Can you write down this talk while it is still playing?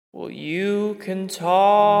Well, you can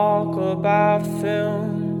talk about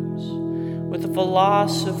films with a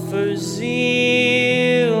philosopher's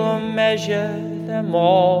zeal, or measure them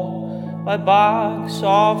all by box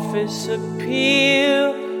office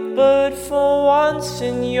appeal. But for once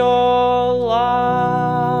in your life,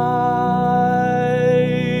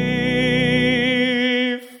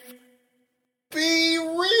 be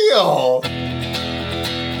real.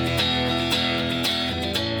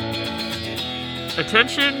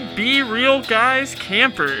 Attention, be real guys,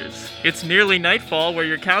 campers. It's nearly nightfall where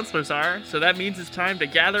your counselors are, so that means it's time to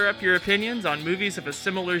gather up your opinions on movies of a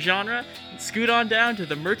similar genre and scoot on down to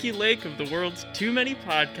the murky lake of the world's too many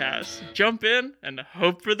podcasts. Jump in and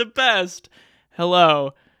hope for the best.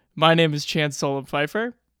 Hello, my name is Chance Solom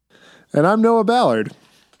Pfeiffer. And I'm Noah Ballard.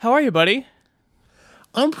 How are you, buddy?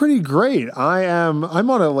 I'm pretty great. I'm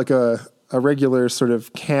on a regular sort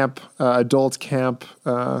of camp, adult camp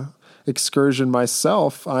excursion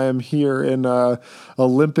myself. I am here in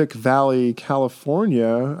Olympic Valley,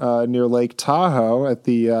 California, near Lake Tahoe at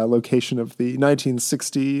the location of the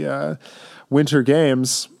 1960 Winter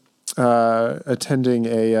Games, attending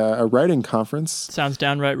a writing conference. Sounds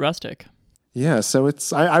downright rustic. Yeah, so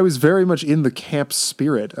I was very much in the camp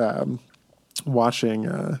spirit,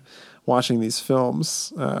 watching these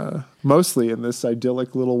films, mostly in this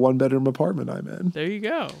idyllic little one-bedroom apartment I'm in. There you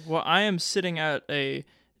go. Well, I am sitting at a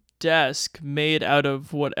desk made out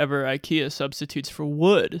of whatever IKEA substitutes for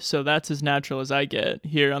wood, so that's as natural as I get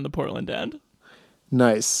here on the Portland end.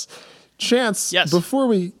 Nice. Chance, yes. Before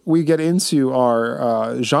we get into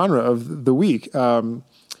our genre of the week, let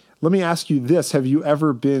me ask you this. Have you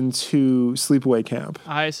ever been to sleepaway camp?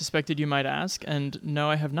 I suspected you might ask, and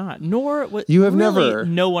no, I have not. Nor you have really never.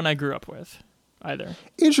 No one I grew up with either.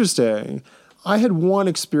 Interesting. I had one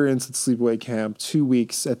experience at sleepaway camp, 2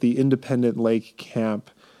 weeks at the Independent Lake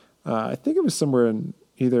Camp. I think it was somewhere in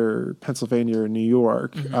either Pennsylvania or New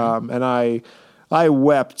York. Mm-hmm. And I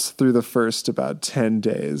wept through the first about 10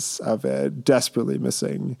 days of it, desperately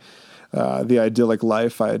missing the idyllic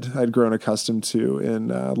life I'd grown accustomed to in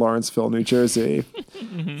Lawrenceville, New Jersey.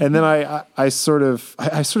 Mm-hmm. And then I sort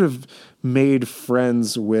of made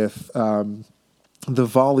friends with the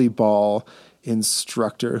volleyball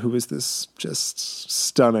instructor, who was this just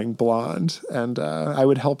stunning blonde, and I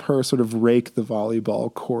would help her sort of rake the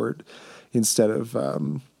volleyball court instead of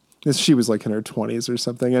she was like in her 20s or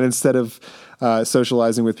something, and instead of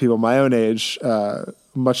socializing with people my own age,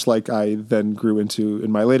 much like I then grew into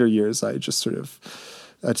in my later years, I just sort of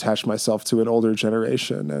attached myself to an older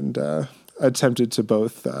generation and attempted to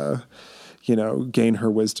both gain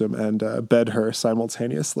her wisdom and bed her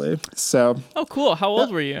simultaneously. So oh, cool. How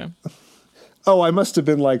old were you? Oh, I must have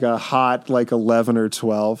been like a hot 11 or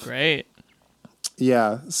 12. Great.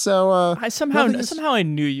 Yeah. So I somehow I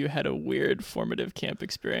knew you had a weird formative camp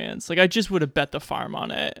experience. Like I just would have bet the farm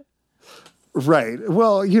on it. Right.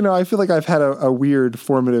 Well, I feel like I've had a weird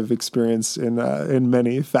formative experience in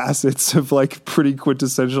many facets of like pretty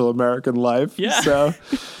quintessential American life. Yeah. So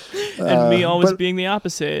and me always being the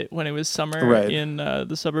opposite. When it was summer right. in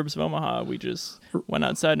the suburbs of Omaha, we just went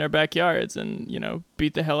outside in our backyards and,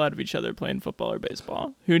 beat the hell out of each other playing football or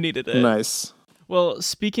baseball. Who needed it? Nice. Well,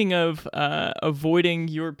 speaking of avoiding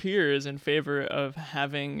your peers in favor of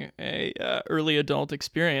having a early adult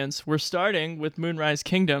experience, we're starting with Moonrise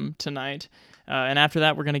Kingdom tonight. And after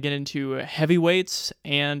that, we're going to get into Heavyweights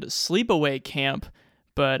and Sleepaway Camp.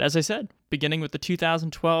 But as I said, beginning with the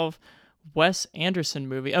 2012 Wes Anderson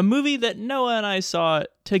movie, a movie that Noah and I saw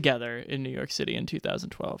together in New York City in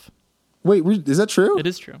 2012. Wait, is that true? It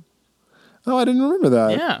is true. Oh, I didn't remember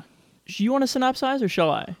that. Yeah. You want to synopsize or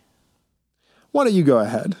shall I? Why don't you go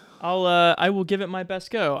ahead? I will give it my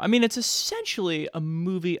best go. I mean, it's essentially a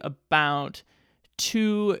movie about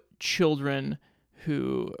two children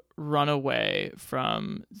who run away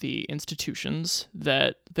from the institutions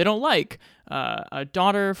that they don't like. A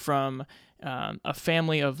daughter from a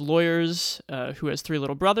family of lawyers who has three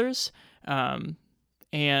little brothers, and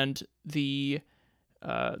her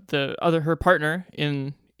partner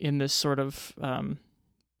in this sort of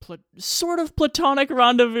platonic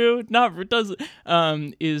rendezvous.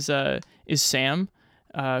 Is Sam,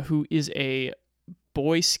 who is a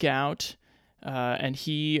Boy Scout, and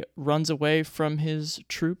he runs away from his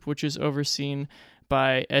troop, which is overseen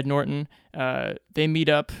by Ed Norton. They meet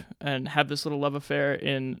up and have this little love affair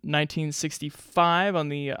in 1965 on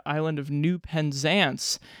the island of New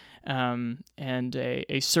Penzance, and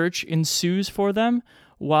a search ensues for them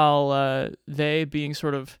while they, being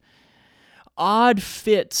sort of odd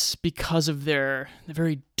fits because of their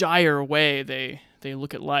very dire way they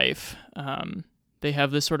look at life, they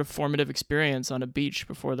have this sort of formative experience on a beach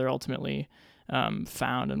before they're ultimately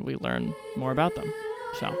found, and we learn more about them.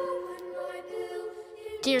 So,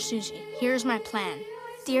 Dear Susie, here's my plan.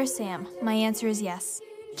 Dear Sam, my answer is yes.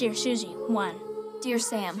 Dear Susie, 1. Dear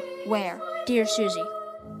Sam, where? Dear Susie,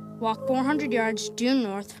 walk 400 yards due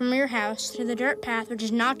north from your house to the dirt path which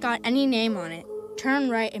has not got any name on it. Turn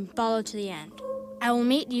right and follow to the end. I will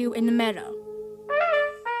meet you in the meadow.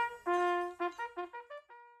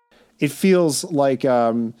 It feels like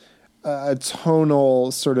a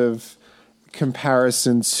tonal sort of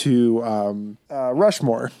comparison to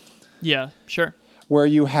Rushmore, yeah, sure. where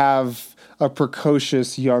you have a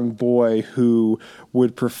precocious young boy who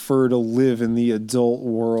would prefer to live in the adult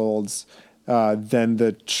worlds than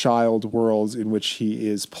the child world in which he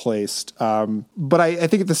is placed. But I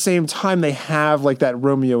think at the same time, they have like that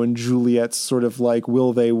Romeo and Juliet sort of like,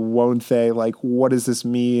 will they, won't they? Like, what does this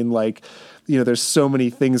mean? Like, you know, there's so many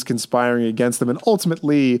things conspiring against them. And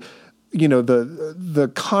ultimately, you know,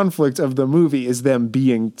 the conflict of the movie is them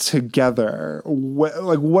being together.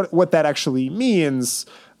 What that actually means,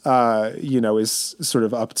 you know, is sort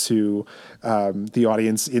of up to the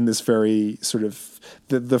audience in this very sort of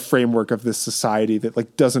the framework of this society that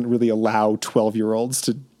like doesn't really allow 12-year-olds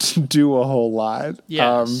to do a whole lot.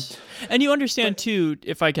 Yes. And you understand too,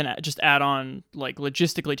 if I can just add on like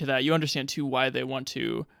logistically to that, you understand too why they want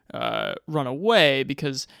to run away,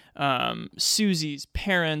 because Susie's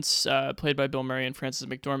parents, played by Bill Murray and Frances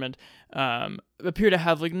McDormand, appear to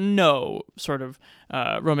have like no sort of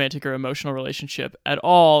romantic or emotional relationship at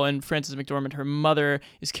all. And Frances McDormand, her mother,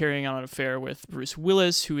 is carrying on an affair with Bruce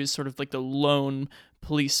Willis, who is sort of like the lone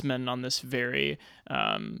policeman on this very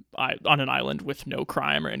on an island with no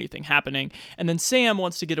crime or anything happening. And then Sam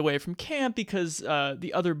wants to get away from camp because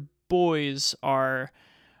the other boys are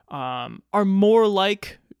more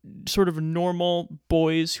like sort of normal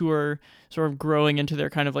boys who are sort of growing into their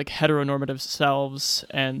kind of like heteronormative selves,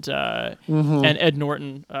 and Ed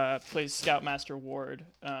Norton plays Scoutmaster Ward,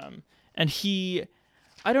 and he,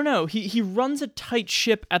 I don't know, he runs a tight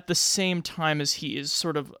ship at the same time as he is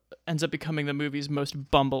sort of ends up becoming the movie's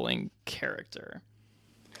most bumbling character.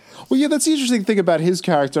 Well, yeah, that's the interesting thing about his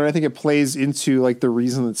character, and I think it plays into like the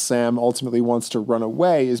reason that Sam ultimately wants to run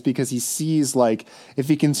away is because he sees like if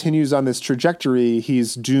he continues on this trajectory,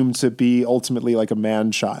 he's doomed to be ultimately like a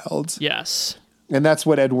man-child. Yes. And that's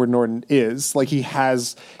what Edward Norton is. Like he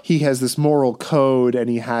has this moral code and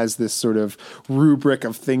he has this sort of rubric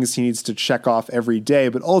of things he needs to check off every day,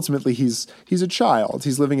 but ultimately he's a child.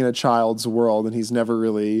 He's living in a child's world and he's never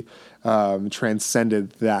really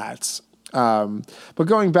transcended that. But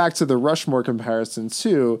going back to the Rushmore comparison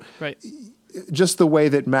too, right? Just the way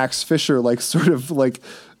that Max Fisher like sort of like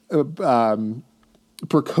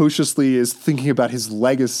precociously is thinking about his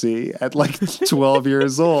legacy at like 12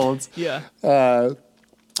 years old. Yeah.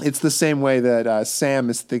 It's the same way that Sam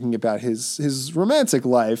is thinking about his romantic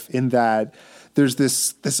life, in that there's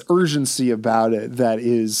this urgency about it that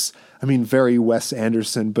is, I mean, very Wes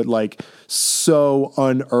Anderson, but like so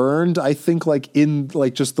unearned, I think, like in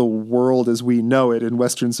like just the world as we know it in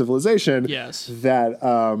Western civilization. Yes.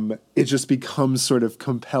 That it just becomes sort of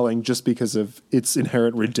compelling just because of its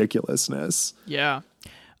inherent ridiculousness. Yeah.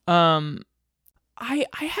 I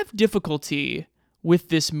have difficulty with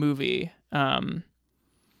this movie. And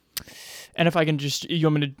if I can just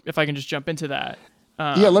jump into that.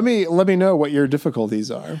 Yeah, let me know what your difficulties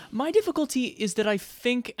are. My difficulty is that I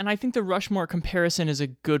think the Rushmore comparison is a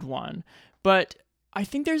good one, but I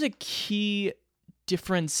think there's a key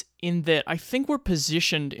difference in that I think we're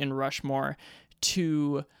positioned in Rushmore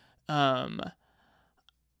to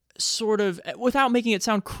sort of, without making it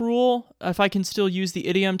sound cruel, if I can still use the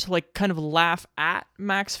idiom, to like kind of laugh at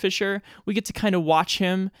Max Fisher. We get to kind of watch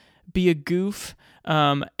him be a goof,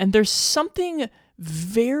 and there's something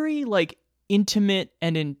very like intimate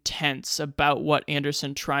and intense about what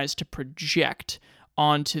Anderson tries to project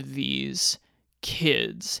onto these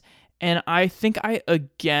kids. And I think I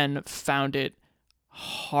again found it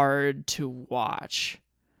hard to watch.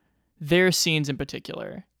 Their scenes in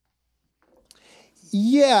particular.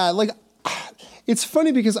 Yeah, like it's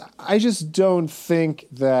funny because I just don't think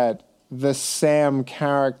that the Sam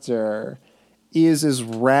character is as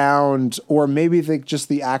round, or maybe just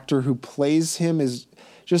the actor who plays him is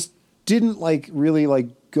just didn't like really like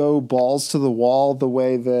go balls to the wall the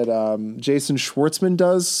way that Jason Schwartzman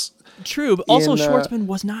does. True, but also Schwartzman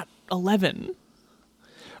was not 11.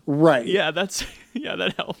 Right. Yeah,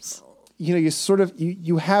 that helps. You know, you sort of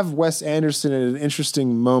you have Wes Anderson in an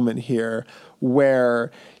interesting moment here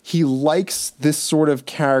where he likes this sort of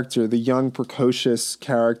character, the young, precocious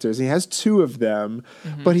characters. He has two of them,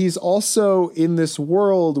 but he's also in this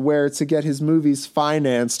world where to get his movies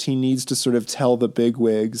financed, he needs to sort of tell the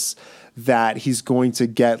bigwigs that he's going to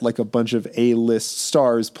get like a bunch of A-list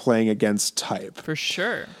stars playing against type. For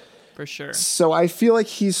sure. For sure. So I feel like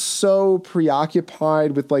he's so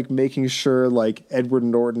preoccupied with like making sure like Edward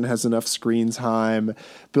Norton has enough screen time,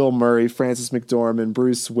 Bill Murray, Frances McDormand,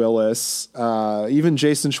 Bruce Willis, even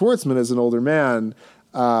Jason Schwartzman as an older man.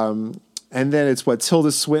 And then it's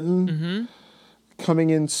Tilda Swinton coming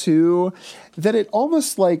in too, that it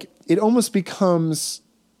almost becomes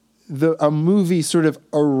a movie sort of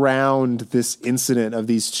around this incident of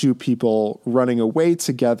these two people running away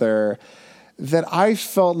together, that I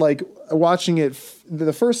felt like watching it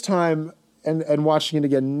the first time and watching it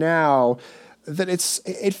again now, that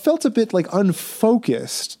it felt a bit like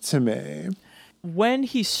unfocused to me. When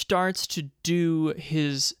he starts to do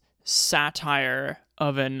his satire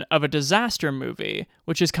of a disaster movie,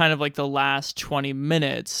 which is kind of like the last 20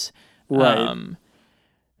 minutes, right?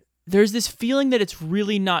 There's this feeling that it's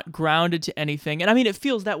really not grounded to anything. And I mean, it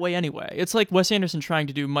feels that way anyway. It's like Wes Anderson trying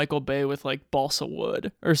to do Michael Bay with like balsa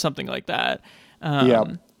wood or something like that. Yeah.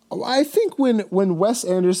 I think when Wes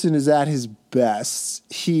Anderson is at his best,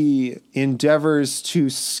 he endeavors to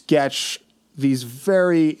sketch these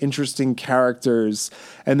very interesting characters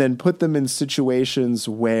and then put them in situations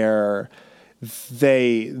where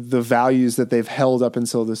the values that they've held up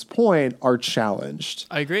until this point are challenged.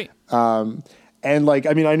 I agree. And like,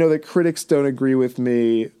 I mean, I know that critics don't agree with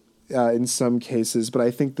me in some cases, but I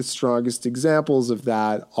think the strongest examples of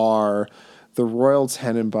that are the Royal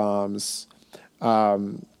Tenenbaums,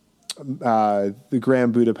 the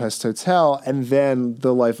Grand Budapest Hotel, and then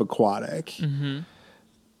The Life Aquatic.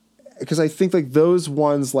 Because I think like those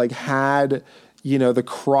ones like had, you know, the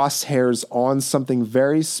crosshairs on something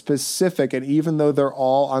very specific, and even though they're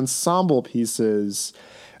all ensemble pieces,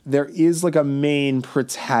 there is like a main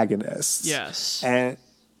protagonist. Yes. And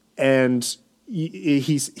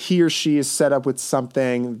he or she is set up with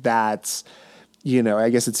something that, you know, I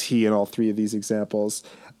guess it's he in all three of these examples.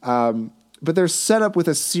 But they're set up with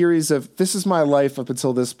a series of, this is my life up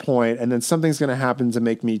until this point, and then something's going to happen to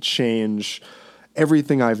make me change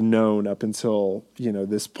everything I've known up until, you know,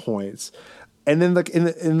 this point. And then like in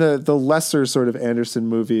the lesser sort of Anderson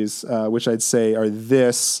movies, which I'd say are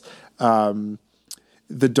this,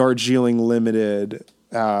 the Darjeeling Limited,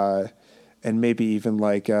 and maybe even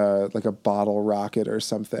like a Bottle Rocket or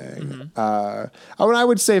something. I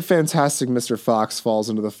would say Fantastic Mr. Fox falls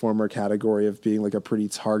into the former category of being like a pretty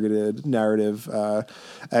targeted narrative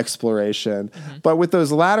exploration. But with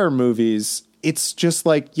those latter movies, it's just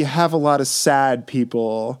like you have a lot of sad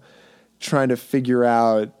people trying to figure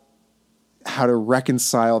out how to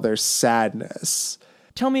reconcile their sadness.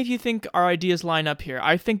 Tell me if you think our ideas line up here.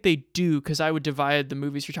 I think they do, because I would divide the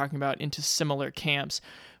movies you're talking about into similar camps.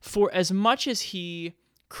 For as much as he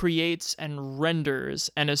creates and renders,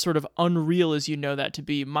 and as sort of unreal as you know that to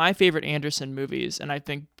be, my favorite Anderson movies, and I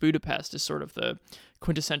think Budapest is sort of the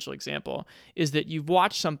quintessential example, is that you've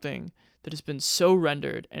watched something that has been so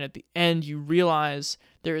rendered, and at the end you realize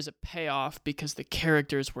there is a payoff because the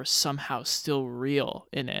characters were somehow still real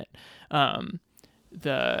in it.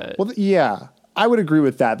 Yeah, I would agree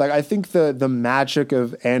with that. Like, I think the magic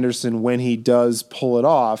of Anderson when he does pull it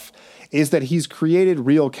off is that he's created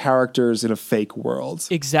real characters in a fake world.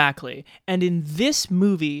 Exactly. And in this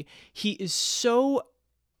movie, he is so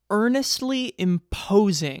earnestly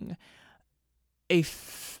imposing a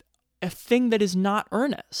thing that is not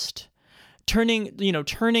earnest.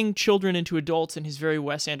 Turning children into adults in his very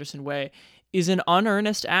Wes Anderson way is an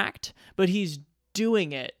unearnest act, but he's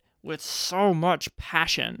doing it with so much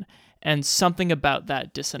passion, and something about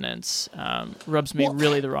that dissonance rubs me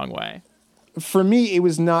really the wrong way. For me, it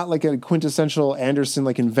was not like a quintessential Anderson,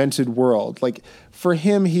 like invented world. Like for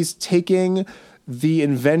him, he's taking the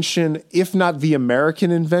invention, if not the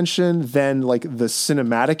American invention, then like the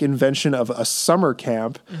cinematic invention of a summer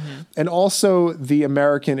camp, and also the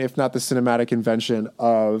American, if not the cinematic invention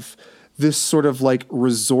of this sort of like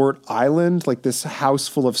resort island, like this house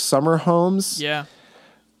full of summer homes. Yeah.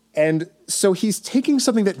 And so he's taking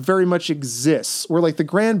something that very much exists, where like the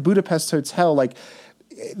Grand Budapest Hotel, like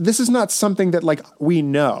this is not something that like we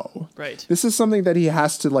know. Right. This is something that he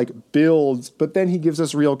has to like build, but then he gives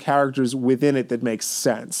us real characters within it that makes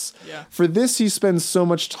sense. Yeah. For this, he spends so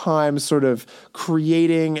much time sort of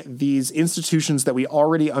creating these institutions that we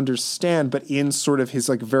already understand, but in sort of his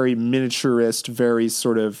like very miniaturist, very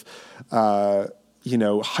sort of,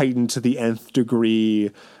 heightened to the nth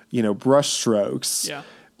degree, brushstrokes. Yeah.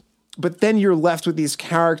 But then you're left with these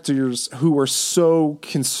characters who are so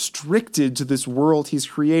constricted to this world he's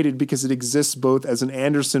created because it exists both as an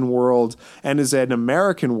Anderson world and as an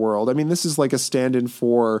American world. I mean, this is like a stand-in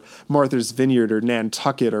for Martha's Vineyard or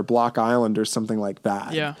Nantucket or Block Island or something like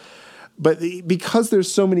that. Yeah. But because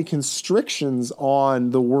there's so many constrictions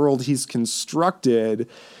on the world he's constructed,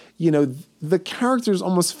 the characters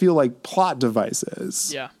almost feel like plot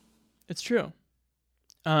devices. Yeah, it's true.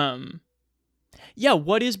 Yeah,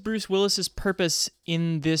 what is Bruce Willis's purpose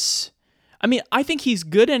in this? I mean, I think he's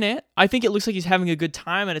good in it. I think it looks like he's having a good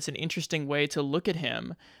time, and it's an interesting way to look at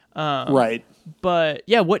him. Right. But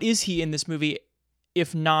yeah, what is he in this movie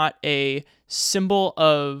if not a symbol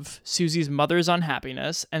of Susie's mother's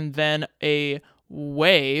unhappiness and then a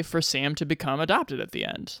way for Sam to become adopted at the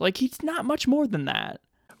end? Like, he's not much more than that.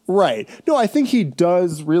 Right. No, I think he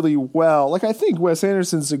does really well. Like, I think Wes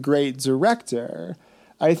Anderson's a great director.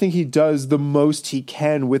 I think he does the most he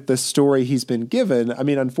can with the story he's been given. I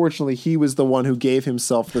mean, unfortunately, he was the one who gave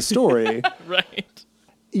himself the story. Right.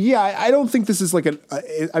 Yeah, I don't think this is like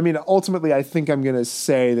ultimately, I think I'm going to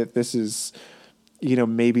say that this is,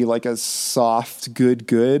 maybe like a soft,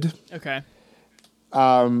 good. Okay.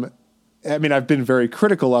 I mean, I've been very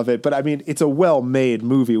critical of it, but I mean, it's a well-made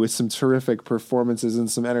movie with some terrific performances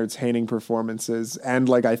and some entertaining performances. And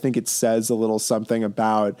like, I think it says a little something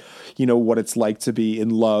about, what it's like to be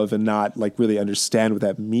in love and not like really understand what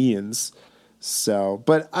that means. So,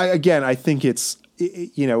 but I think it's,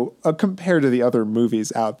 compared to the other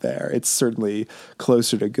movies out there, it's certainly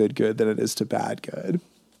closer to good than it is to bad good.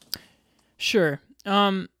 Sure.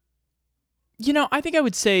 I think I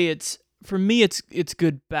would say for me, it's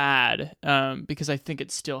good bad, because I think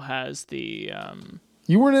it still has the.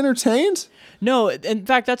 You weren't entertained? No, in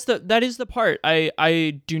fact, that is the part.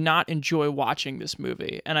 I do not enjoy watching this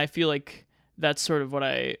movie, and I feel like that's sort of what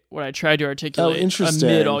I tried to articulate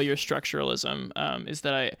amid all your structuralism. Is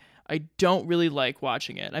that I don't really like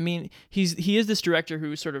watching it. I mean, he is this director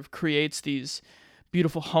who sort of creates these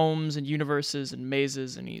beautiful homes and universes and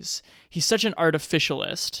mazes, and he's such an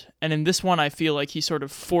artificialist. And in this one, I feel like he sort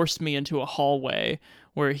of forced me into a hallway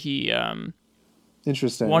where he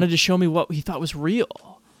wanted to show me what he thought was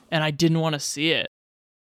real, and I didn't want to see it.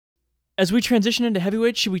 As we transition into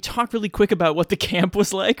Heavyweight, should we talk really quick about what the camp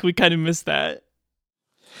was like? We kind of missed that.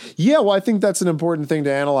 Yeah, well, I think that's an important thing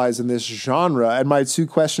to analyze in this genre. And my two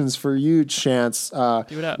questions for you, Chance. Do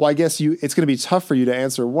it up. Well, I guess it's going to be tough for you to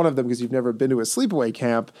answer one of them because you've never been to a sleepaway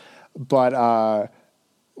camp. But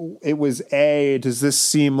it was A, does this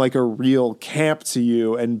seem like a real camp to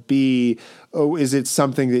you? And B, is it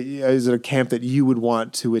a camp that you would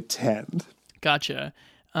want to attend? Gotcha.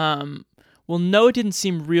 Well, no, it didn't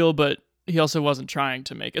seem real, but he also wasn't trying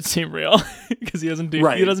to make it seem real because he doesn't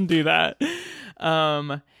do that.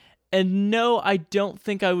 And no, I don't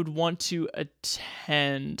think I would want to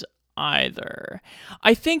attend either.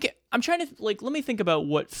 I think I'm trying to let me think about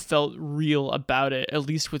what felt real about it, at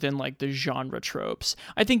least within like the genre tropes.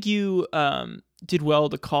 I think you did well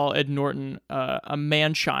to call Ed Norton a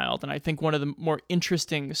man-child, and I think one of the more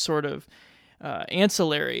interesting sort of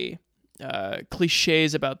ancillary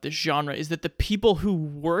cliches about this genre is that the people who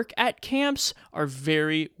work at camps are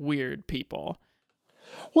very weird people.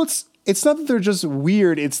 Well, it's not that they're just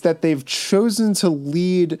weird. It's that they've chosen to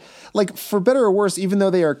lead, like, for better or worse, even though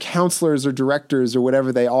they are counselors or directors or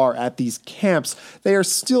whatever they are at these camps, they are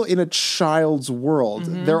still in a child's world.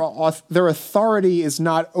 Mm-hmm. Their authority is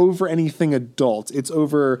not over anything adult. It's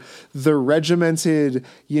over the regimented,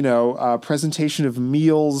 presentation of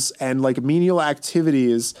meals and like menial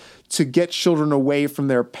activities to get children away from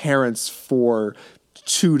their parents for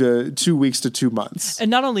 2 weeks to 2 months. And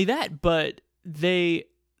not only that, but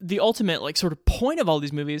the ultimate like sort of point of all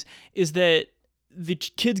these movies is that the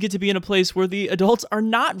kids get to be in a place where the adults are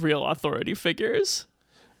not real authority figures.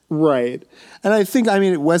 Right. And I think,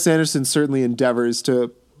 Wes Anderson certainly endeavors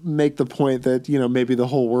to make the point that, maybe the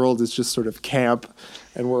whole world is just sort of camp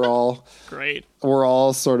and we're all great. We're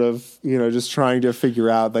all sort of, just trying to figure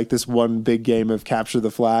out like this one big game of capture the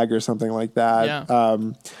flag or something like that. Yeah.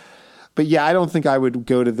 But yeah, I don't think I would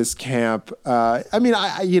go to this camp. I've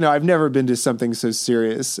never been to something so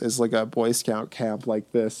serious as like a Boy Scout camp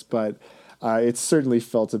like this, but it certainly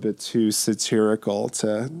felt a bit too satirical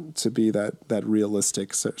to be that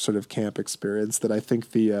realistic sort of camp experience that I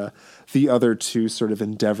think the other two sort of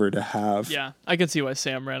endeavor to have. Yeah, I can see why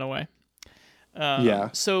Sam ran away. Yeah.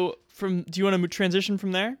 So do you want to transition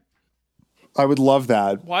from there? I would love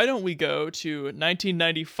that. Why don't we go to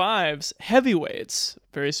 1995's Heavyweights?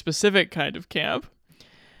 Very specific kind of camp.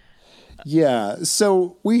 Yeah.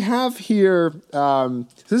 So we have here,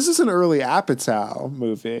 this is an early Apatow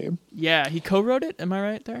movie. Yeah. He co-wrote it. Am I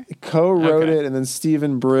right there? Co-wrote it. And then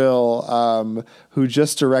Stephen Brill, who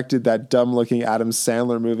just directed that dumb looking Adam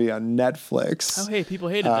Sandler movie on Netflix. Oh, hey, people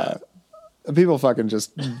hated that. People fucking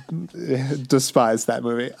just despise that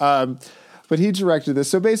movie. But he directed this.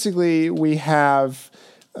 So basically we have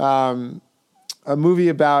a movie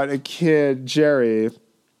about a kid, Jerry,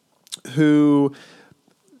 who,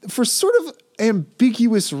 for sort of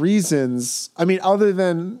ambiguous reasons, I mean, other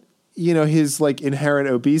than, his like inherent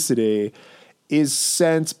obesity, is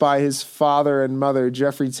sent by his father and mother,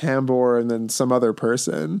 Jeffrey Tambor, and then some other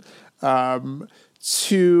person,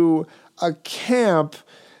 to a camp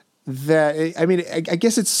that, I mean, I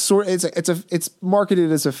guess it's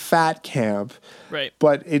marketed as a fat camp, Right.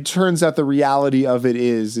 but it turns out the reality of it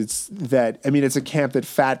is it's a camp that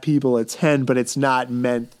fat people attend, but it's not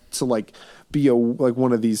meant to like be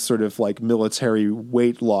one of these sort of like military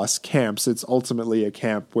weight loss camps. It's ultimately a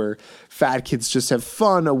camp where fat kids just have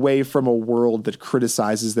fun away from a world that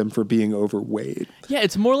criticizes them for being overweight. Yeah,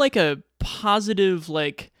 it's more like a positive,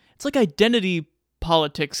 it's like identity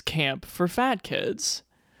politics camp for fat kids.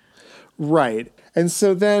 Right. And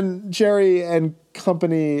so then Jerry and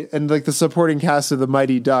company and like the supporting cast of the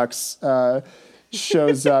Mighty Ducks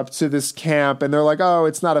shows up to this camp, and they're like, oh,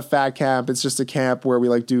 it's not a fat camp. It's just a camp where we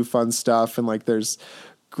like do fun stuff, and like there's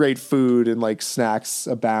great food and like snacks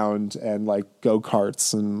abound, and like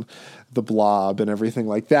go-karts and the Blob and everything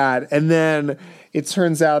like that. And then it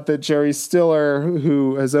turns out that Jerry Stiller,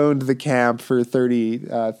 who has owned the camp for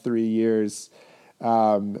 33 years,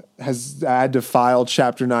 has had to file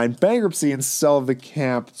Chapter 9 bankruptcy and sell the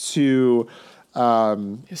camp to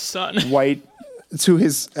His son.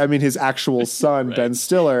 his actual son, Right. Ben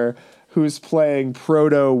Stiller, who's playing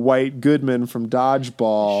proto White Goodman from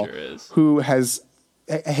Dodgeball, Sure is. who has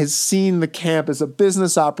seen the camp as a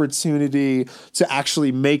business opportunity to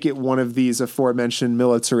actually make it one of these aforementioned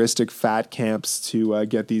militaristic fat camps to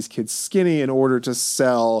get these kids skinny in order to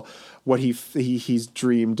sell what he's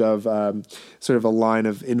dreamed of, sort of a line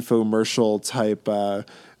of infomercial type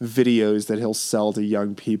videos that he'll sell to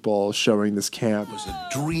young people showing this camp. It was a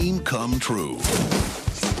dream come true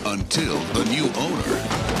until the new owner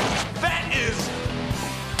That is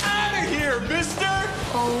out of here, mister!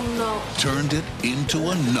 Oh no. turned it into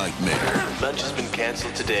a nightmare. Lunch has been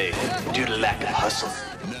canceled today due to lack of hustle.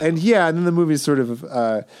 And then the movie sort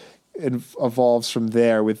of evolves from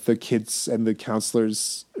there with the kids and the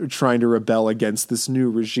counselors trying to rebel against this new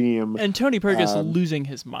regime. And Tony Perkis losing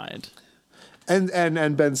his mind.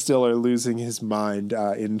 And Ben Stiller losing his mind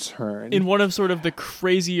in turn. In one of sort of the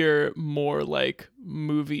crazier, more like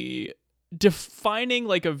movie, defining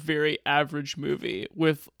like a very average movie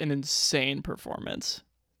with an insane performance,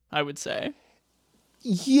 I would say.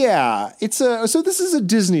 Yeah, so this is a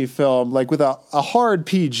Disney film, like with a hard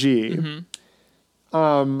PG.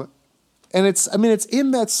 Mm-hmm. And it's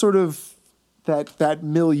in that sort of that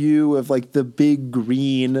milieu of like the big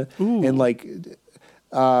green and like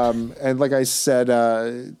I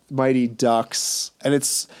said, Mighty Ducks, and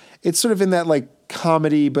it's sort of in that like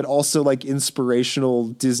comedy, but also like inspirational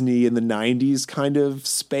Disney in the 90s kind of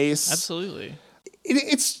space. Absolutely.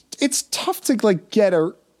 It's tough to like get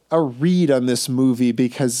a read on this movie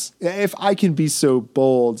because if I can be so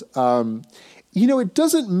bold, it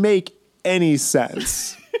doesn't make any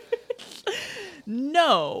sense.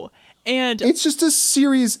 No. And It's just a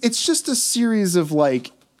series of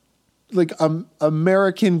like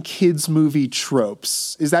American kids movie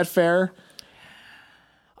tropes. Is that fair?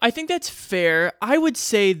 I think that's fair. I would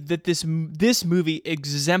say that this movie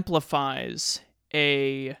exemplifies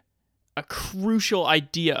a crucial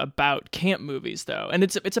idea about camp movies, though, and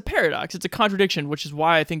it's a paradox. It's a contradiction, which is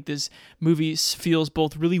why I think this movie feels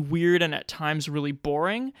both really weird and at times really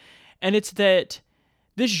boring. And it's that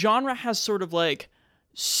this genre has sort of like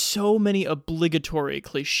so many obligatory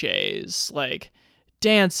cliches, like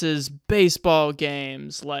dances, baseball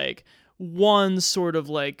games, like one sort of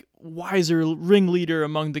like wiser ringleader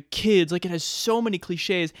among the kids. Like it has so many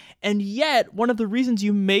cliches. And yet one of the reasons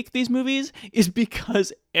you make these movies is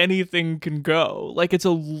because anything can go. Like it's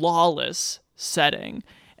a lawless setting.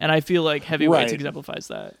 And I feel like Heavyweights Right. exemplifies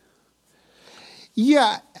that.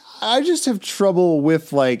 Yeah, I just have trouble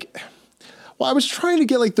with I was trying to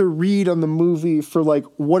get like the read on the movie for like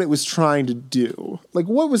what it was trying to do. Like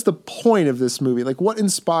what was the point of this movie? Like what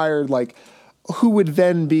inspired like who would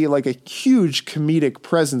then be like a huge comedic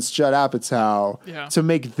presence, Judd Apatow, to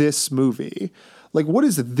make this movie? Like what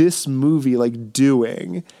is this movie like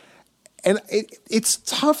doing? And it's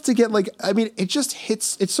tough to get it just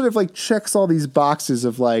hits, it sort of like checks all these boxes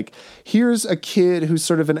of like, here's a kid who's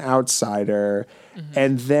sort of an outsider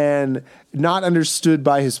and then not understood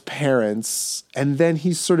by his parents. And then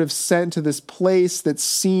he's sort of sent to this place that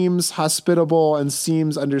seems hospitable and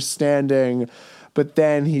seems understanding. But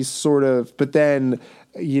then he's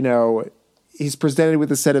presented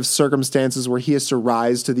with a set of circumstances where he has to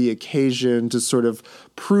rise to the occasion to sort of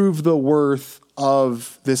prove the worth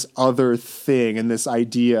of this other thing and this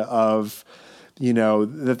idea of, you know,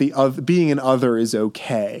 that the being an other is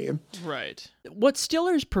okay. Right. What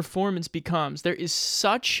Stiller's performance becomes, there is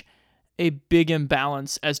such a big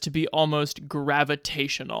imbalance as to be almost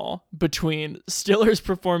gravitational between Stiller's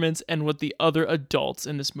performance and what the other adults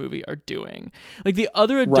in this movie are doing. Like, the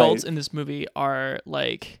other adults in this movie are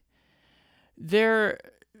like, they're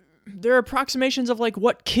approximations of like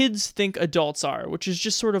what kids think adults are, which is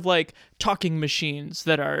just sort of like talking machines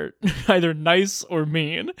that are either nice or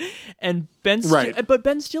mean. And but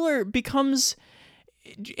Ben Stiller becomes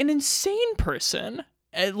an insane person.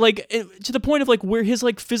 Like, to the point of like where his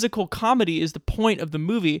like physical comedy is the point of the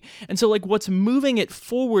movie. And so like what's moving it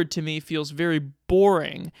forward to me feels very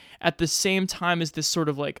boring at the same time as this sort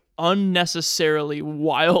of like unnecessarily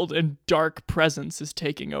wild and dark presence is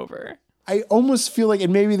taking over. I almost feel like,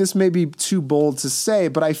 and maybe this may be too bold to say,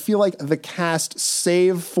 but I feel like the cast,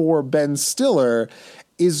 save for Ben Stiller,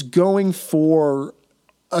 is going for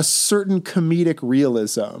a certain comedic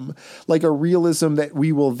realism, like a realism that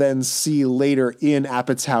we will then see later in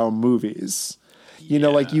Apatow movies. You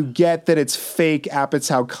know, like you get that it's fake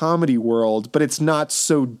Apatow comedy world, but it's not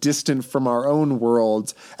so distant from our own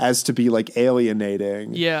world as to be like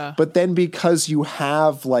alienating. Yeah. But then because you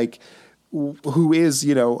have like, who is,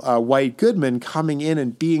 you know, White Goodman coming in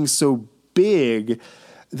and being so big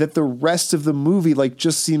that the rest of the movie like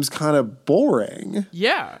just seems kind of boring.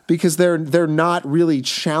 Yeah. Because they're not really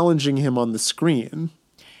challenging him on the screen.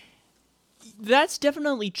 That's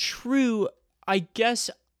definitely true. I guess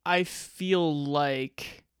I feel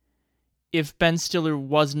like if Ben Stiller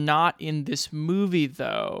was not in this movie,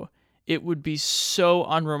 though, it would be so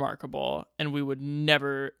unremarkable, and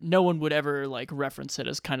no one would ever like reference it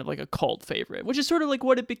as kind of like a cult favorite, which is sort of like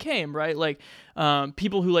what it became, right? Like,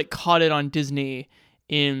 people who like caught it on Disney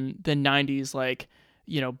in the 90s, like,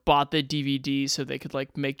 you know, bought the DVD so they could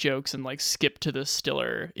like make jokes and like skip to the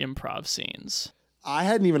Stiller improv scenes. I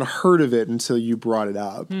hadn't even heard of it until you brought it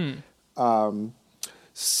up.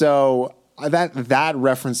 So that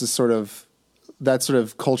reference is sort of, that sort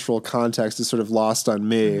of cultural context is sort of lost on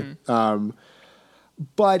me.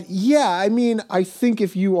 But yeah, I mean, I think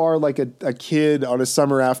if you are like a kid on a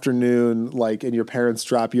summer afternoon, like, and your parents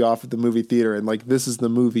drop you off at the movie theater and like, this is the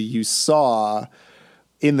movie you saw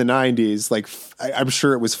in the 90s, like, I'm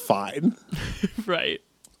sure it was fine. Right.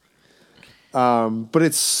 But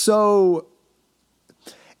it's so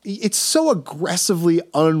aggressively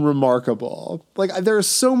unremarkable. Like, there are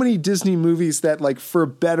so many Disney movies that, like, for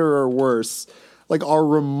better or worse, like, are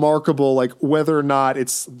remarkable, like, whether or not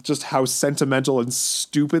it's just how sentimental and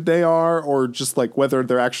stupid they are, or just like whether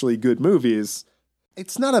they're actually good movies.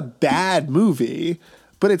 It's not a bad movie,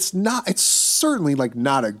 but it's certainly like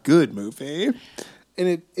not a good movie.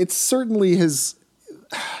 And it certainly has,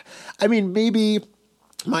 I mean, maybe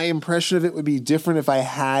my impression of it would be different if I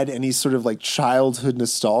had any sort of like childhood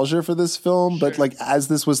nostalgia for this film. Sure. But like, as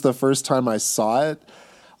this was the first time I saw it,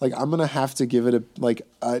 like, I'm going to have to give it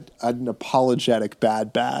an apologetic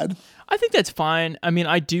bad. I think that's fine. I mean,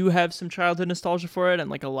 I do have some childhood nostalgia for it, and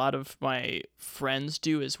like a lot of my friends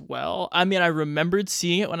do as well. I mean, I remembered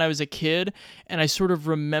seeing it when I was a kid, and I sort of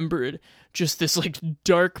remembered just this like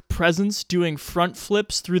dark presence doing front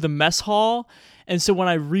flips through the mess hall. And so when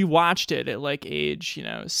I rewatched it at like age,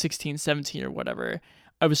 16, 17 or whatever,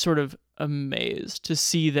 I was sort of amazed to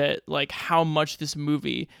see that like how much this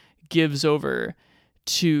movie gives over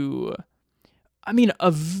to, I mean, a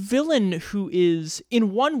villain who is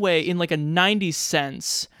in one way, in like a 90s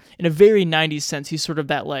sense, in a very 90s sense, he's sort of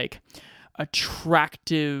that like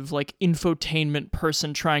attractive, like infotainment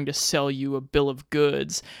person trying to sell you a bill of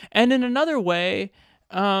goods. And in another way,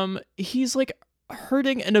 he's like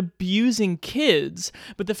hurting and abusing kids.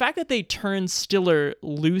 But the fact that they turned Stiller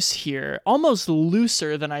loose here, almost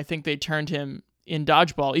looser than I think they turned him in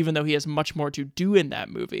Dodgeball, even though he has much more to do in that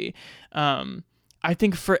movie, I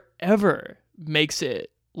think forever makes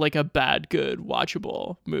it like a bad, good,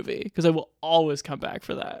 watchable movie, because I will always come back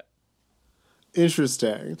for that.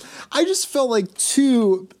 Interesting. I just felt like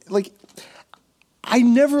too, like, I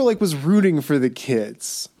never like was rooting for the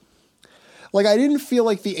kids. Like, I didn't feel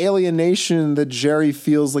like the alienation that Jerry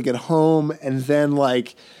feels like at home, and then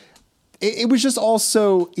like it was just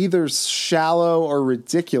also either shallow or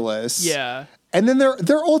ridiculous. Yeah. And then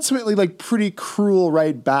they're ultimately like pretty cruel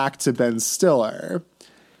right back to Ben Stiller.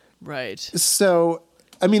 Right. So,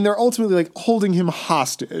 I mean, they're ultimately like holding him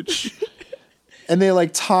hostage. And they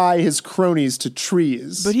like tie his cronies to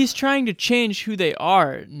trees. But he's trying to change who they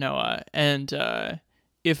are, Noah. And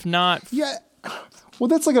if not... Yeah. Well,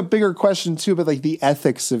 that's like a bigger question too, but like the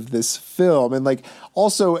ethics of this film. And like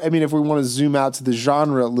also, I mean, if we want to zoom out to the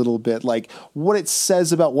genre a little bit, like what it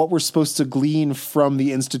says about what we're supposed to glean from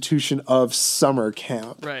the institution of summer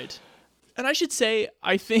camp. Right. And I should say,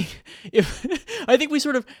 I think we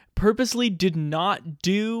sort of purposely did not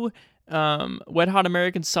do Wet Hot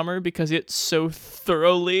American Summer because it so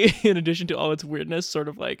thoroughly, in addition to all its weirdness, sort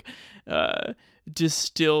of like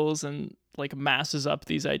distills and like masses up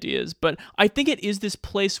these ideas. But I think it is this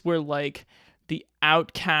place where like the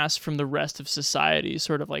outcasts from the rest of society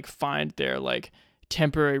sort of like find their like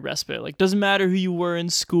temporary respite. Like, doesn't matter who you were in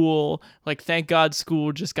school, like thank God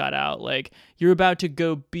school just got out. Like, you're about to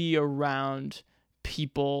go be around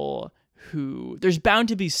people who there's bound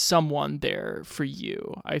to be someone there for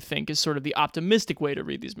you, I think, is sort of the optimistic way to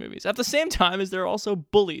read these movies. At the same time as there are also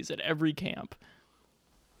bullies at every camp.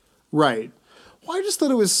 Right. Well, I just thought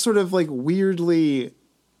it was sort of like weirdly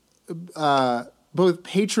both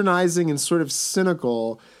patronizing and sort of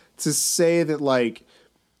cynical to say that like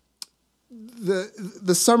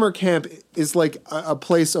the summer camp is like a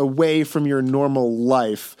place away from your normal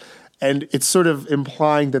life. And it's sort of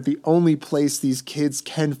implying that the only place these kids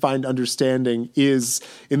can find understanding is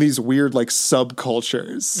in these weird like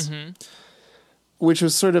subcultures, which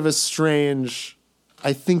was sort of a strange,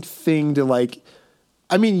 I think, thing to like,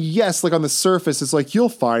 I mean, yes, like on the surface, it's like you'll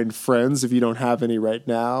find friends if you don't have any right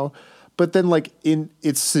now. But then like in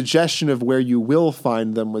its suggestion of where you will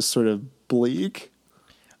find them was sort of bleak.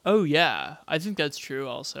 Oh, yeah. I think that's true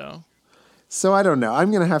also. So I don't know.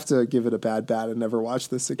 I'm going to have to give it a bad and never watch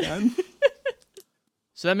this again.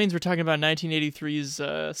 So that means we're talking about 1983's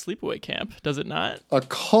Sleepaway Camp, does it not? A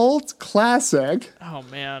cult classic. Oh,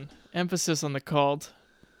 man. Emphasis on the cult.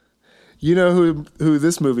 You know who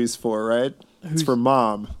this movie's for, right? It's for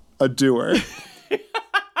Mom, a doer.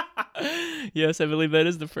 Yes, I believe that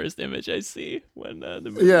is the first image I see when the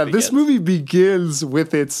movie begins. This movie begins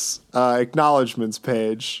with its acknowledgments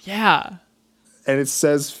page. Yeah. And it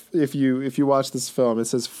says, if you watch this film, it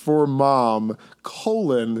says, for Mom,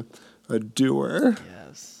 a doer.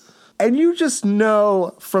 Yes. And you just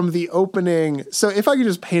know from the opening. So if I could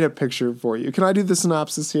just paint a picture for you, can I do the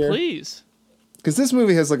synopsis here? Please. Because this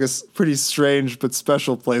movie has like a pretty strange but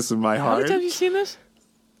special place in my How heart. many times have you seen this?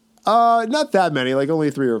 Not that many, like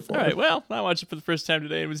only 3 or 4. All right, well, I watched it for the first time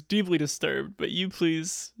today and was deeply disturbed, but you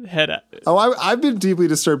please head out. Oh, I've been deeply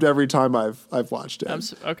disturbed every time I've watched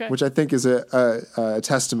it. Okay. Which I think is a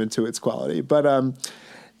testament to its quality. But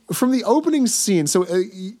from the opening scene, so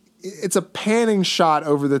it's a panning shot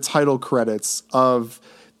over the title credits of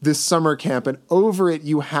this summer camp, and over it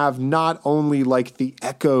you have not only like the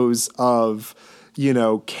echoes of,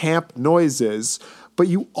 camp noises, but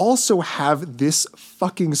you also have this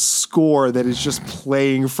fucking score that is just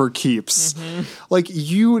playing for keeps. Like,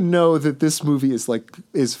 that this movie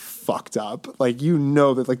is fucked up. Like,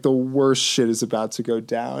 that like the worst shit is about to go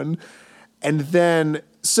down. And then,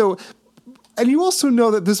 and you also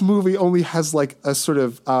know that this movie only has like a sort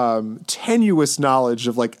of tenuous knowledge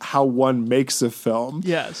of like how one makes a film.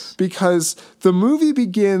 Yes. Because the movie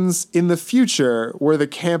begins in the future where the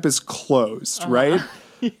camp is closed, right?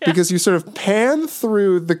 Yeah. Because you sort of pan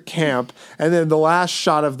through the camp, and then the last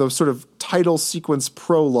shot of the sort of title sequence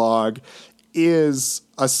prologue is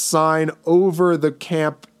a sign over the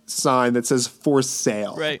camp sign that says for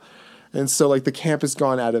sale. Right. And so like the camp has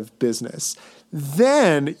gone out of business.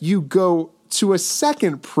 Then you go to a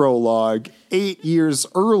second prologue 8 years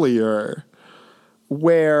earlier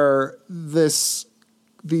where these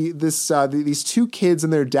 2 kids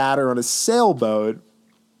and their dad are on a sailboat.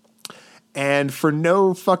 And for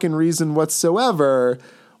no fucking reason whatsoever,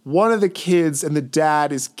 one of the kids and the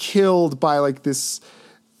dad is killed by like this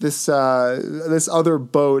other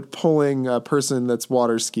boat pulling a person that's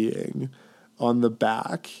water skiing on the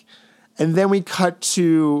back. And then we cut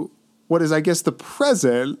to what is, I guess, the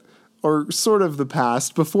present or sort of the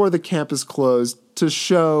past before the camp is closed to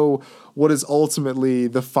show what is ultimately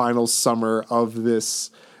the final summer of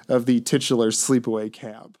the titular sleepaway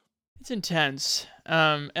camp. It's intense.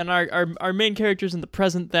 And our main characters in the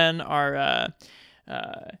present then are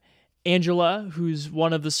Angela, who's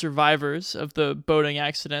one of the survivors of the boating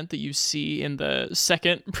accident that you see in the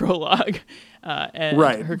second prologue, and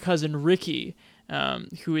her cousin Ricky,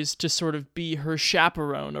 who is to sort of be her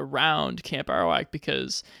chaperone around Camp Arawak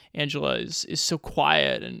because Angela is so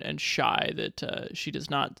quiet and shy that she does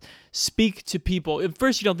not speak to people. At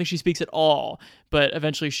first, you don't think she speaks at all, but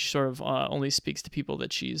eventually she sort of only speaks to people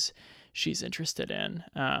that she's interested in.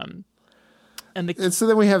 And so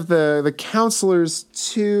then we have the counselors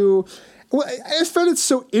too. Well, I found it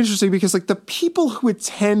so interesting because like the people who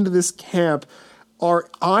attend this camp are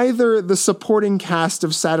either the supporting cast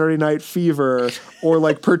of Saturday Night Fever or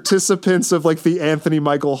like participants of like the Anthony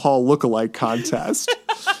Michael Hall lookalike contest.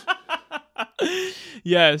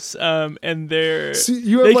 Yes, and they're So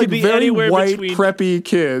you have they like could be very anywhere white, between, preppy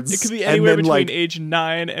kids. It could be and anywhere then, between like, age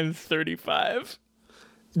 9 and 35.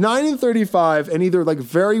 9 and 35, and either like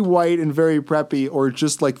very white and very preppy, or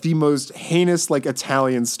just like the most heinous like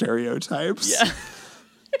Italian stereotypes. Yeah.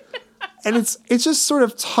 And it's just sort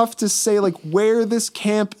of tough to say like where this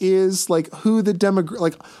camp is, like who the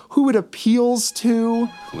like who it appeals to.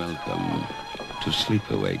 Welcome to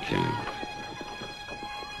Sleepaway Camp.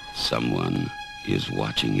 Someone is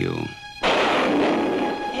watching you.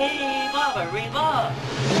 Hey, Mama, Reba!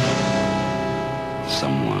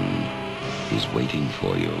 Someone is waiting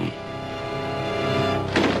for you.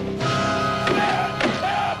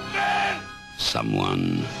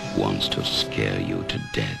 Someone wants to scare you to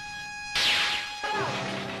death.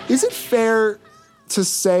 Is it fair to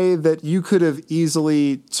say that you could have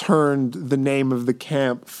easily turned the name of the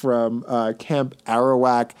camp from Camp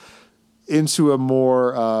Arawak into a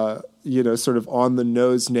more, sort of on the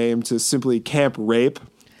nose name to simply Camp Rape?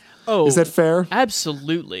 Oh, is that fair?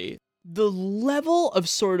 Absolutely. The level of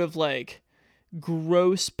sort of like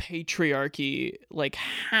gross patriarchy like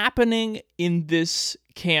happening in this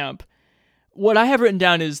camp. What I have written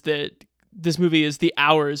down is that this movie is The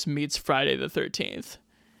Hours meets Friday the 13th.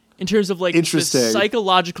 In terms of like the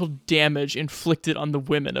psychological damage inflicted on the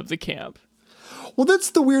women of the camp. Well,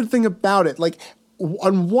 that's the weird thing about it. Like,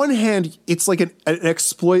 on one hand, it's like an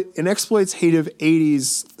exploitative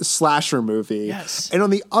 80s slasher movie. Yes. And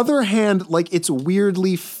on the other hand, like, it's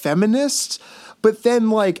weirdly feminist. But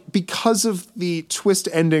then, like, because of the twist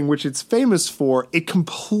ending, which it's famous for, it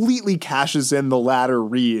completely cashes in the latter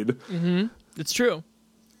read. Mm-hmm. It's true.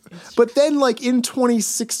 But then, like, in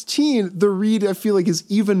 2016, the read, I feel like, is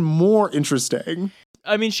even more interesting.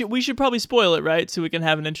 I mean, we should probably spoil it, right? So we can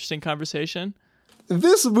have an interesting conversation.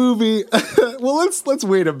 This movie, well, let's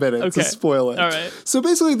wait a minute to spoil it. All right. So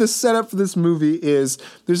basically, the setup for this movie is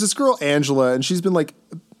there's this girl, Angela, and she's been, like,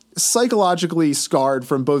 psychologically scarred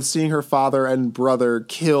from both seeing her father and brother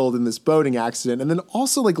killed in this boating accident, and then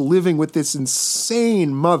also, like, living with this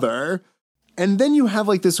insane mother. And then you have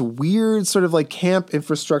like this weird sort of like camp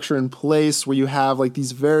infrastructure in place where you have like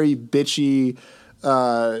these very bitchy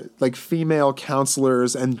like female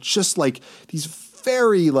counselors and just like these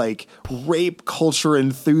very like rape culture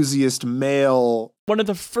enthusiast male. One of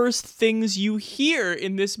the first things you hear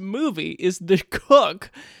in this movie is the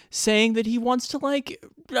cook saying that he wants to like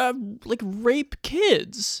rape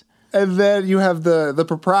kids. And then you have the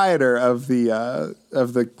proprietor of the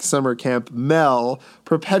summer camp, Mel,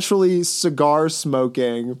 perpetually cigar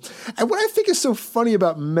smoking. And what I think is so funny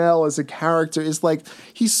about Mel as a character is like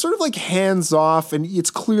he's sort of like hands off, and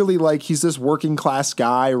it's clearly like he's this working class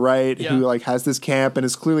guy, right? Yeah. Who like has this camp and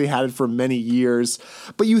has clearly had it for many years.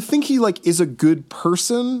 But you think he like is a good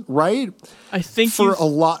person, right? I think for a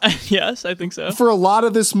lot. Yes, I think so. For a lot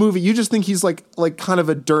of this movie, you just think he's like kind of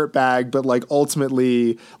a dirtbag, but like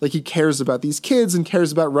ultimately, like he cares about these kids and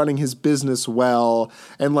cares about running his business well,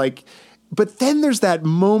 and like. But then there's that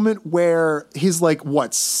moment where his like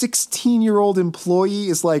 16-year-old employee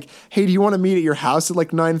is like, "Hey, do you want to meet at your house at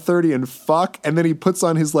like 9:30 and fuck?" And then he puts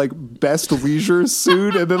on his like best leisure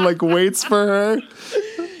suit and then like waits for her.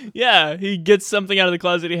 Yeah, he gets something out of the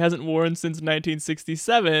closet he hasn't worn since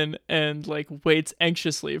 1967 and like waits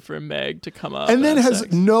anxiously for Meg to come up. And then has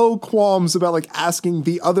no qualms about like asking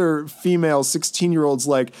the other female 16-year-olds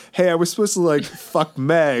like, "Hey, I was supposed to like fuck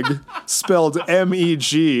Meg, spelled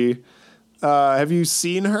M-E-G. Have you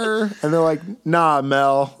seen her?" And they're like, "Nah,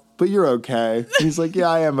 Mel, but you're okay." And he's like, "Yeah,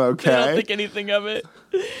 I am okay. I don't think anything of it.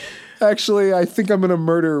 Actually, I think I'm going to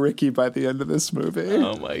murder Ricky by the end of this movie."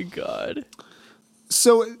 Oh my God.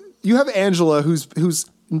 So you have Angela who's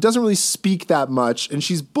doesn't really speak that much, and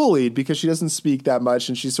she's bullied because she doesn't speak that much,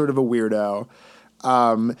 and she's sort of a weirdo.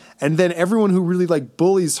 And then everyone who really like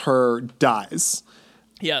bullies her dies.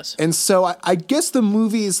 Yes. And so I guess the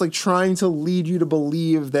movie is like trying to lead you to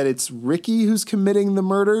believe that it's Ricky who's committing the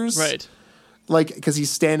murders. Right. Like, because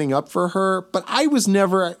he's standing up for her. But I was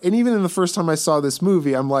never, and even in the first time I saw this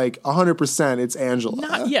movie, I'm like 100% it's Angela.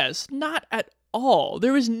 Not at all.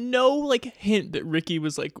 There was no like hint that Ricky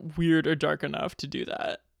was like weird or dark enough to do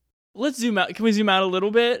that. Let's zoom out. Can we zoom out a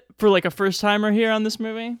little bit for like a first timer here on this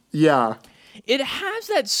movie? Yeah. It has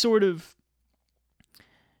that sort of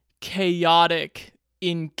chaotic,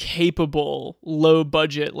 incapable, low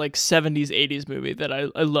budget, like 70s, 80s movie that I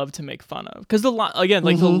love to make fun of. Because the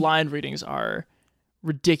line readings are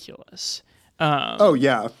ridiculous. Oh,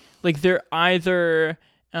 yeah. Like they're either,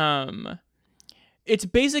 it's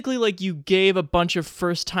basically like you gave a bunch of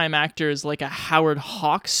first-time actors like a Howard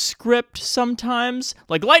Hawks script sometimes,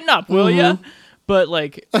 like lighten up, will ya? But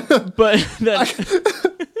like, but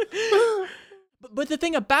the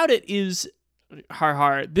thing about it is,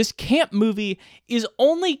 this camp movie is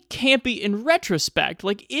only campy in retrospect.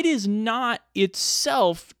 Like, it is not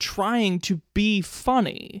itself trying to be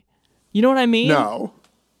funny. You know what I mean?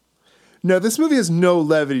 No, this movie has no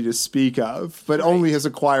levity to speak of, but only has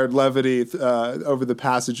acquired levity over the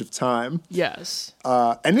passage of time. Yes.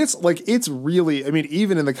 And it's really, I mean,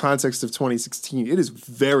 even in the context of 2016, it is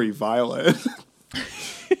very violent.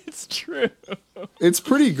 It's true. It's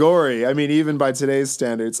pretty gory. I mean, even by today's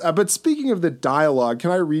standards. But speaking of the dialogue,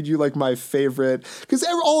 can I read you like my favorite? Because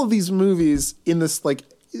all of these movies in this, like,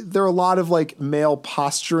 there are a lot of like male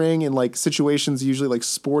posturing in like situations, usually like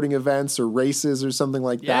sporting events or races or something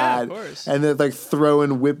like that. Of course. And then like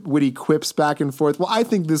throwing witty quips back and forth. Well, I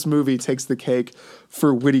think this movie takes the cake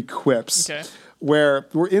for witty quips. Okay. Where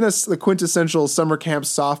we're in a quintessential summer camp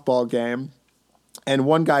softball game, and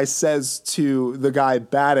one guy says to the guy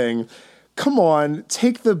batting, "Come on,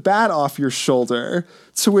 take the bat off your shoulder."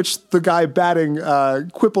 To which the guy batting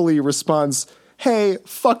quippily responds, "Hey,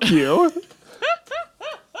 fuck you."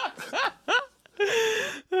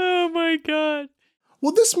 Oh my god.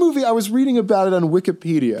 Well, this movie, I was reading about it on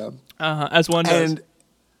Wikipedia. As one does. And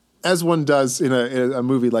as one does in a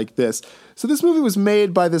movie like this. So this movie was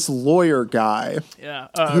made by this lawyer guy. Yeah.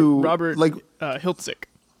 Who, Robert like, Hiltzik.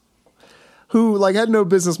 Who like had no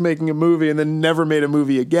business making a movie and then never made a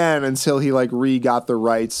movie again until he like got the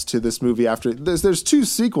rights to this movie after. There's 2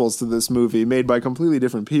 sequels to this movie made by completely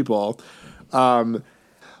different people.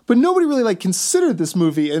 But nobody really like considered this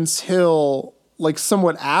movie until like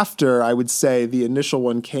somewhat after, I would say, the initial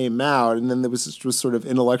one came out, and then there was sort of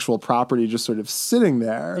intellectual property just sort of sitting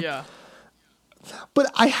there. Yeah.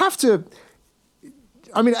 But I have to,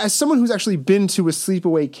 I mean, as someone who's actually been to a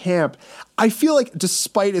sleepaway camp, I feel like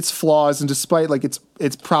despite its flaws and despite like its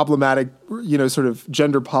problematic, you know, sort of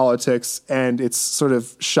gender politics and its sort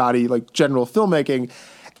of shoddy like general filmmaking,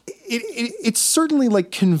 it certainly like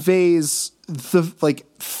conveys the like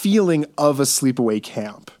feeling of a sleepaway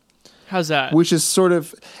camp. How's that? Which is sort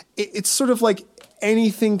of, it's sort of like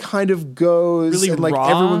anything kind of goes. Really and like raw?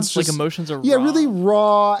 everyone's just, like emotions are yeah, raw? really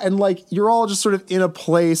raw. And like you're all just sort of in a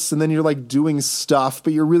place and then you're like doing stuff,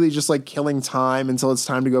 but you're really just like killing time until it's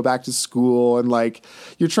time to go back to school. And like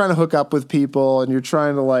you're trying to hook up with people and you're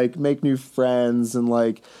trying to like make new friends and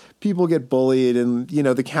like people get bullied and, you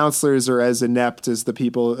know, the counselors are as inept as the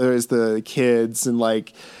people, or as the kids, and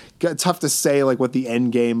like tough to say like what the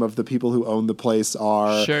end game of the people who own the place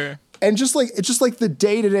are. Sure. And just like it's just like the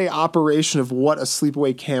day-to-day operation of what a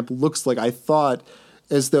sleepaway camp looks like, I thought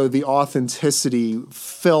as though the authenticity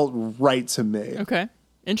felt right to me. Okay.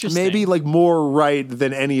 Interesting. Maybe like more right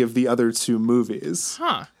than any of the other 2 movies.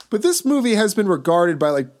 Huh. But this movie has been regarded by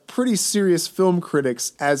like pretty serious film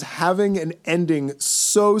critics as having an ending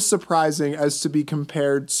so surprising as to be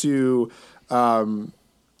compared to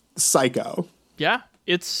Psycho. Yeah.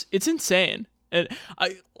 It's insane. And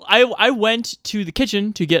I went to the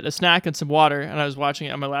kitchen to get a snack and some water, and I was watching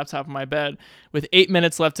it on my laptop in my bed with 8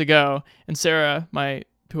 minutes left to go. And Sarah, my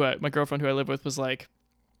girlfriend who I live with, was like,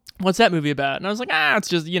 "What's that movie about?" And I was like, "It's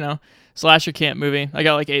just, you know, slasher camp movie. I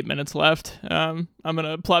got like 8 minutes left. I'm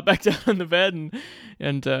gonna plop back down in the bed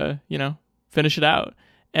and you know, finish it out."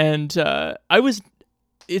 And it was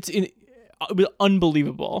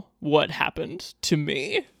unbelievable what happened to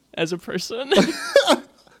me as a person.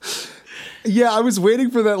 Yeah, I was waiting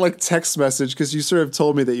for that like text message because you sort of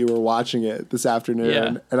told me that you were watching it this afternoon,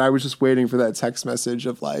 Yeah. and I was just waiting for that text message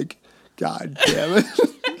of like, "God damn it,"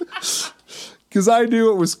 because I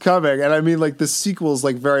knew it was coming, and I mean like the sequels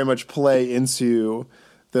like very much play into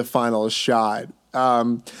the final shot.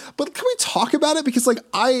 But can we talk about it? Because like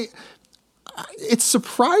it's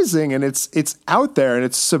surprising and it's out there and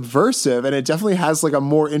it's subversive and it definitely has like a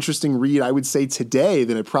more interesting read, I would say, today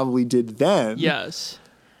than it probably did then. Yes.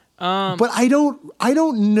 But I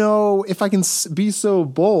don't know if I can be so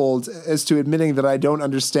bold as to admitting that I don't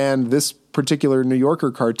understand this particular New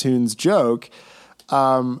Yorker cartoon's joke.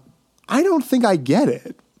 I don't think I get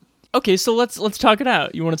it. Okay, so let's talk it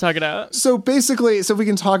out. You want to talk it out? So basically, so we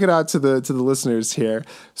can talk it out to the listeners here.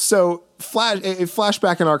 So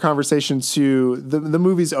flashback in our conversation to the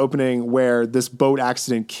movie's opening where this boat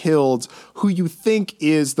accident killed who you think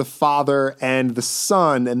is the father and the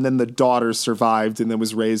son, and then the daughter survived and then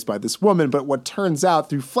was raised by this woman. But what turns out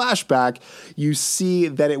through flashback, you see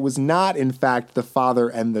that it was not, in fact, the father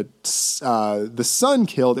and the son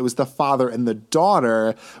killed. It was the father and the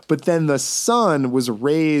daughter. But then the son was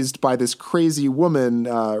raised by this crazy woman,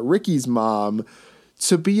 Ricky's mom,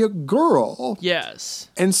 to be a girl. Yes.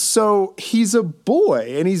 And so he's a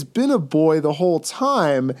boy, and he's been a boy the whole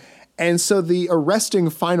time. And so the arresting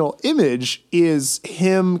final image is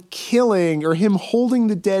him killing or him holding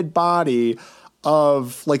the dead body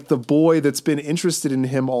of like the boy that's been interested in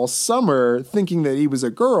him all summer, thinking that he was a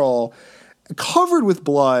girl, covered with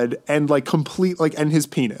blood and like complete like and his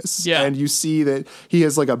penis. Yeah. And you see that he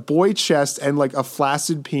has like a boy chest and like a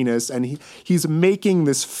flaccid penis, and he's making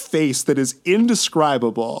this face that is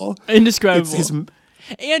indescribable. Indescribable.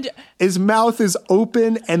 And his mouth is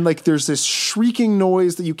open, and like there's this shrieking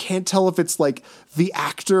noise that you can't tell if it's like the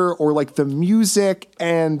actor or like the music.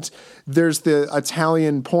 And there's the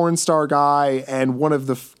Italian porn star guy and one of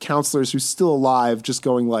the counselors who's still alive just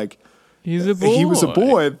going like, he's a boy. He was a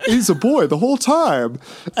boy. He's a boy the whole time.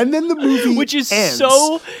 And then the movie which is ends.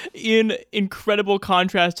 so in incredible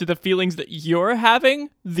contrast to the feelings that you're having,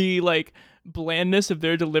 the like blandness of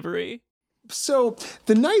their delivery. So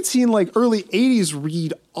the early 80s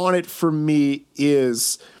read on it for me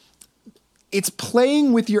is it's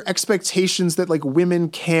playing with your expectations that like women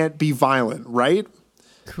can't be violent, right?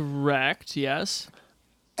 Correct, yes.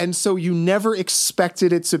 And so you never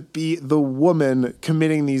expected it to be the woman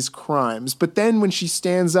committing these crimes. But then when she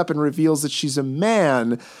stands up and reveals that she's a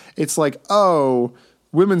man, it's like, oh,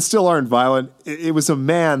 women still aren't violent. It was a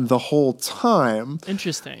man the whole time.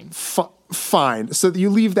 Interesting. Fine. So you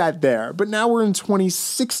leave that there. But now we're in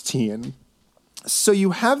 2016. So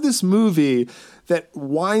you have this movie that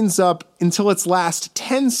winds up until its last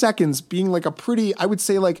 10 seconds being like a pretty, I would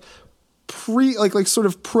say like sort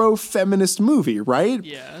of pro-feminist movie, right?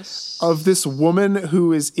 Yes. Of this woman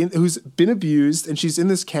who's been abused, and she's in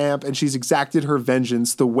this camp, and she's exacted her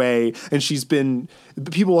vengeance and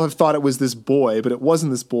people have thought it was this boy, but it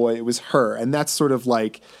wasn't this boy, it was her. And that's sort of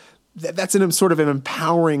like, that's sort of an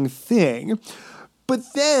empowering thing. But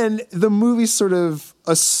then the movie sort of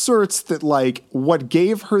asserts that like what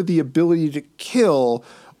gave her the ability to kill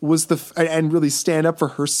and really stand up for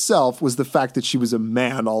herself was the fact that she was a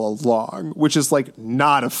man all along, which is like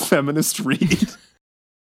not a feminist read.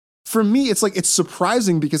 For me, it's like, it's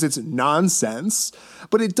surprising because it's nonsense,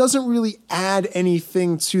 but it doesn't really add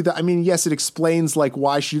anything to the, I mean, yes, it explains like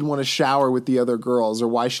why she didn't want to shower with the other girls or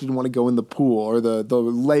why she didn't want to go in the pool or the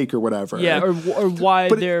lake or whatever. Yeah. Or why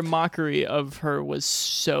their mockery of her was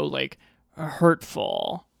so like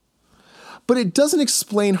hurtful. But it doesn't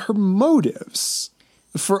explain her motives.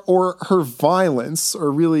 Or her violence,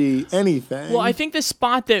 or really anything. Well, I think the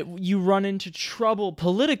spot that you run into trouble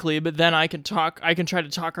politically, but then I can try to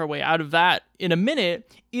talk our way out of that in a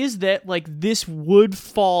minute, is that like this would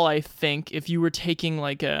fall, I think, if you were taking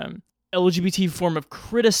like a LGBT form of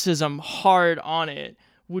criticism hard on it,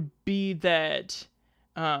 would be that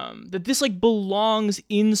that this like belongs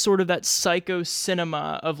in sort of that psycho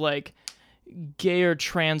cinema of like gay or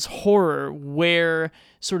trans horror, where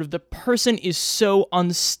sort of the person is so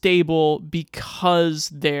unstable because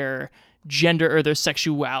their gender or their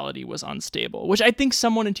sexuality was unstable, which I think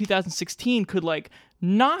someone in 2016 could like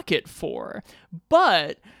knock it for.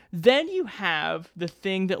 But then you have the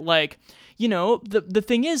thing that like, you know, the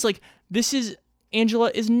thing is like,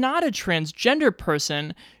 Angela is not a transgender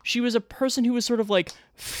person. She was a person who was sort of like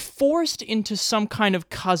forced into some kind of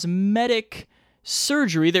cosmetic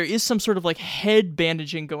surgery. There is some sort of like head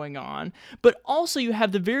bandaging going on, but also you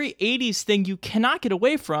have the very 80s thing you cannot get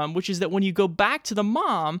away from, which is that when you go back to the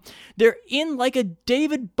mom, they're in like a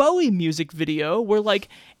David Bowie music video where like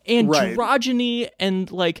androgyny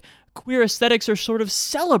and like queer aesthetics are sort of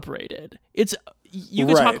celebrated. You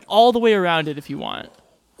can talk all the way around it if you want.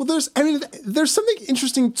 Well, there's something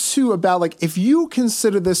interesting too about like, if you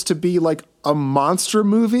consider this to be like a monster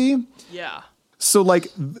movie. Yeah. So, like,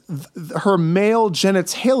 her male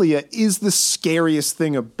genitalia is the scariest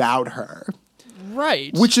thing about her.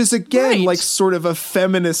 Right. Which is, again, like, sort of a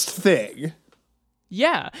feminist thing.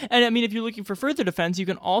 Yeah. And, I mean, if you're looking for further defense, you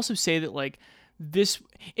can also say that, like, this...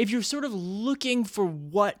 If you're sort of looking for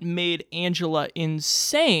what made Angela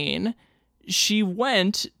insane, she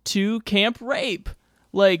went to Camp Rape.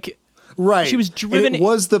 Like... Right. She was driven. It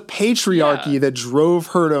was the patriarchy that drove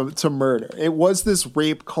her to murder. It was this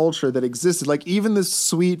rape culture that existed. Like even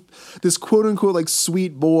this quote unquote like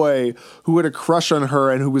sweet boy who had a crush on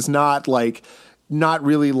her and who was not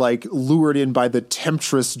really like lured in by the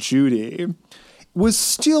temptress Judy was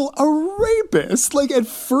still a rapist. Like at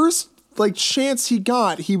first like chance he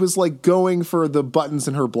got, he was like going for the buttons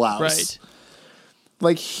in her blouse. Right.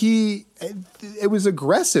 Like it was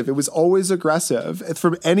aggressive. It was always aggressive.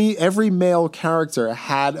 From every male character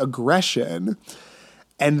had aggression.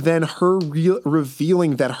 And then her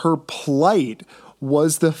revealing that her plight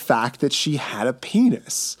was the fact that she had a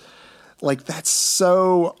penis. Like, that's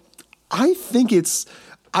so, I think it's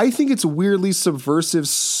weirdly subversive,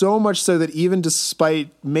 so much so that even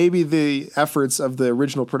despite maybe the efforts of the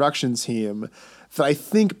original production team, that I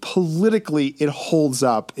think politically it holds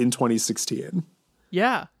up in 2016.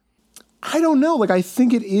 Yeah. I don't know. Like, I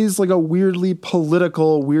think it is like a weirdly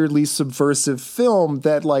political, weirdly subversive film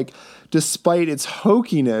that, like, despite its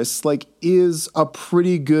hokiness, like, is a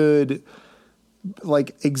pretty good,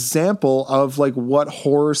 like, example of, like, what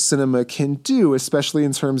horror cinema can do, especially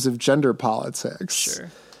in terms of gender politics.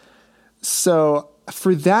 Sure. So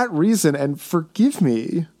for that reason, and forgive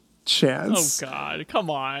me, Chance. Oh, God.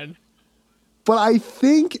 Come on. But I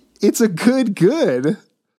think it's a good.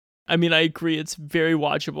 I mean, I agree. It's very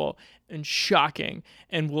watchable and shocking,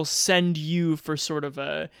 and will send you for sort of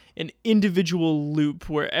an individual loop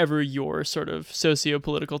wherever your sort of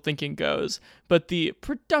socio-political thinking goes. But the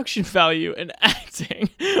production value and acting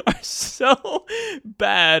are so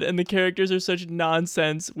bad, and the characters are such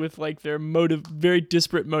nonsense with like their very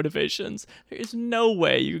disparate motivations. There is no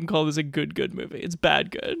way you can call this a good movie. It's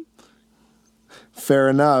bad good. Fair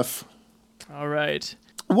enough. All right.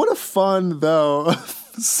 What a fun, though,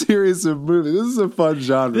 series of movies. This is a fun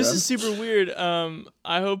genre. This is super weird.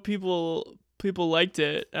 I hope people liked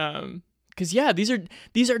it. Because yeah, these are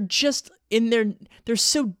just in their, they're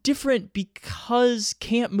so different because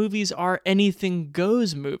camp movies are anything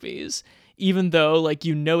goes movies. Even though, like,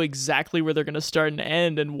 you know exactly where they're going to start and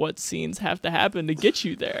end and what scenes have to happen to get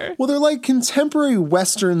you there. Well, they're like contemporary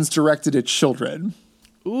westerns directed at children.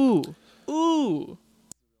 Ooh.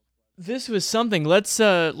 This was something. Let's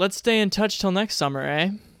stay in touch till next summer, eh?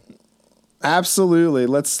 Absolutely.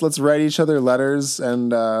 Let's write each other letters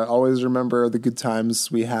and always remember the good times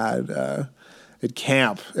we had at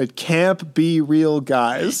camp. At Camp Be Real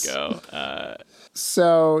Guys. There you go.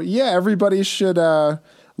 So yeah, everybody should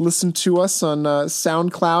listen to us on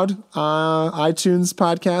SoundCloud, iTunes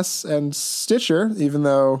podcasts, and Stitcher. Even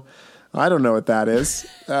though I don't know what that is.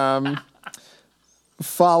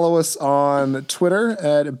 Follow us on Twitter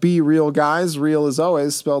at Be Real Guys. Real is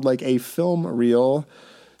always spelled like a film reel.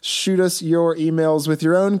 Shoot us your emails with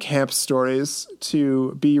your own camp stories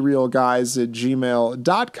to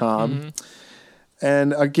berealguys@gmail.com. Mm-hmm.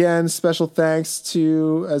 And again, special thanks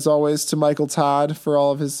to, as always, to Michael Todd for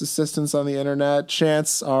all of his assistance on the internet.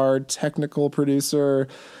 Chance, our technical producer.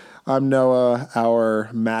 I'm Noah, our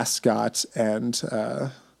mascot. And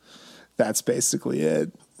that's basically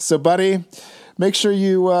it. So, buddy, make sure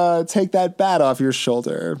you take that bat off your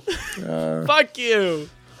shoulder. Fuck you.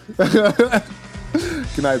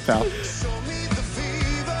 Good night, pal.